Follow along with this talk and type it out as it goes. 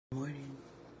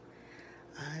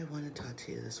want to talk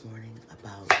to you this morning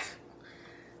about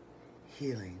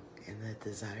healing and the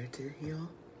desire to heal.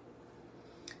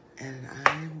 And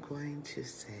I am going to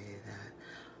say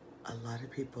that a lot of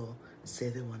people say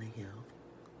they want to heal,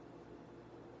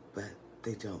 but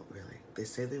they don't really. They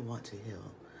say they want to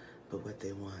heal, but what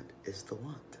they want is the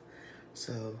want.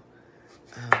 So,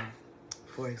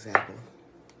 for example,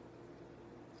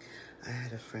 I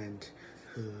had a friend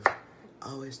who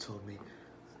always told me,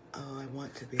 oh, I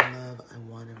want to be in love, I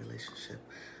want a relationship,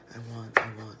 I want.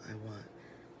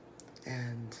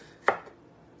 And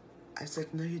I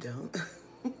said, no, you don't.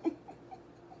 I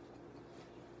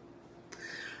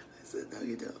said, no,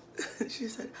 you don't. She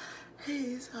said,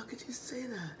 Haize, how could you say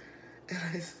that? And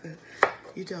I said,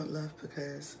 you don't love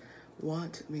because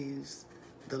want means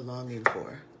the longing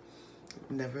for.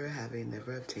 Never having,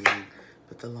 never obtaining,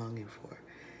 but the longing for.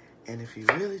 And if you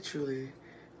really, truly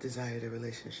desired a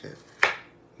relationship,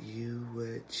 you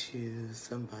would choose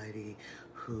somebody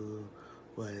who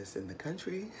was in the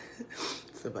country,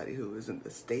 somebody who was in the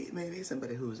state maybe,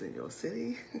 somebody who was in your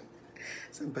city,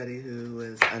 somebody who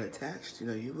was unattached. You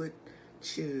know, you would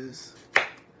choose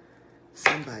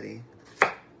somebody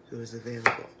who is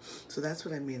available. So that's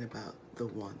what I mean about the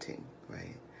wanting,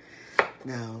 right?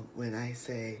 Now, when I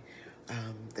say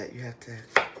that you have to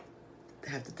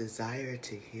have the desire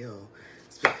to heal,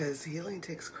 it's because healing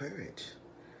takes courage.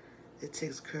 It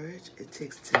takes courage, it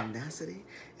takes tenacity,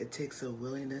 it takes a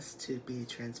willingness to be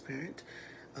transparent,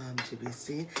 to be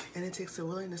seen, and it takes a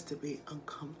willingness to be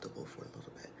uncomfortable for a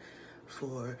little bit,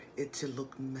 for it to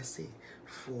look messy,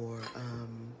 for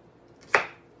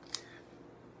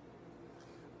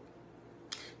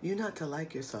you not to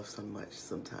like yourself so much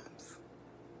sometimes.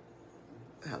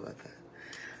 How about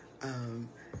that?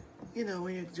 You know,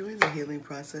 when you're doing the healing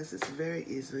process, it's very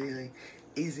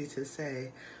easy to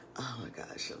say, oh my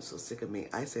gosh, I'm so sick of me.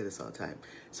 I say this all the time,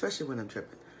 especially when I'm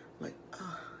tripping. I'm like,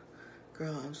 oh,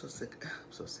 girl, I'm so sick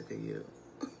of you.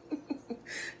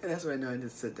 And that's when I know I need to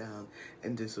sit down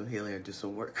and do some healing or do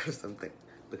some work or something.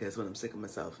 Because when I'm sick of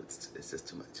myself, it's just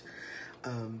too much.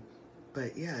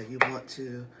 But yeah, you want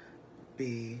to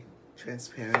be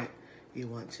transparent. You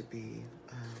want to be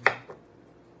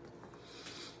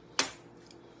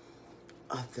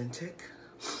authentic,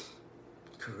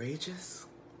 courageous,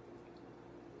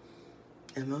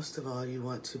 and most of all, you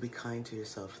want to be kind to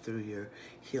yourself through your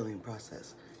healing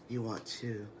process. You want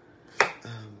to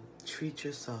treat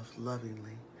yourself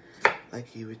lovingly,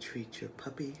 like you would treat your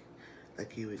puppy,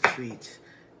 like you would treat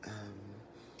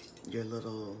your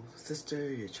little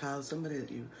sister, your child, somebody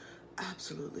that you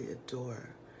absolutely adore.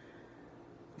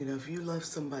 You know, if you love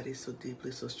somebody so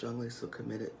deeply, so strongly, so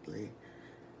committedly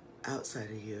outside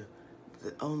of you,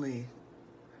 the only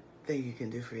thing you can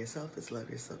do for yourself is love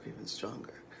yourself even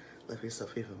stronger, love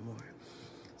yourself even more.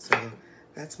 So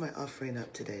that's my offering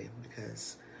up today,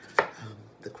 because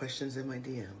the questions in my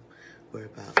DM were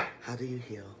about how do you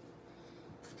heal?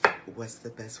 What's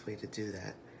the best way to do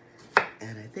that?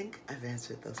 And I think I've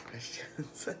answered those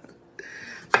questions.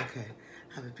 Okay,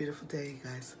 have a beautiful day, you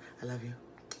guys. I love you.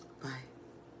 Bye.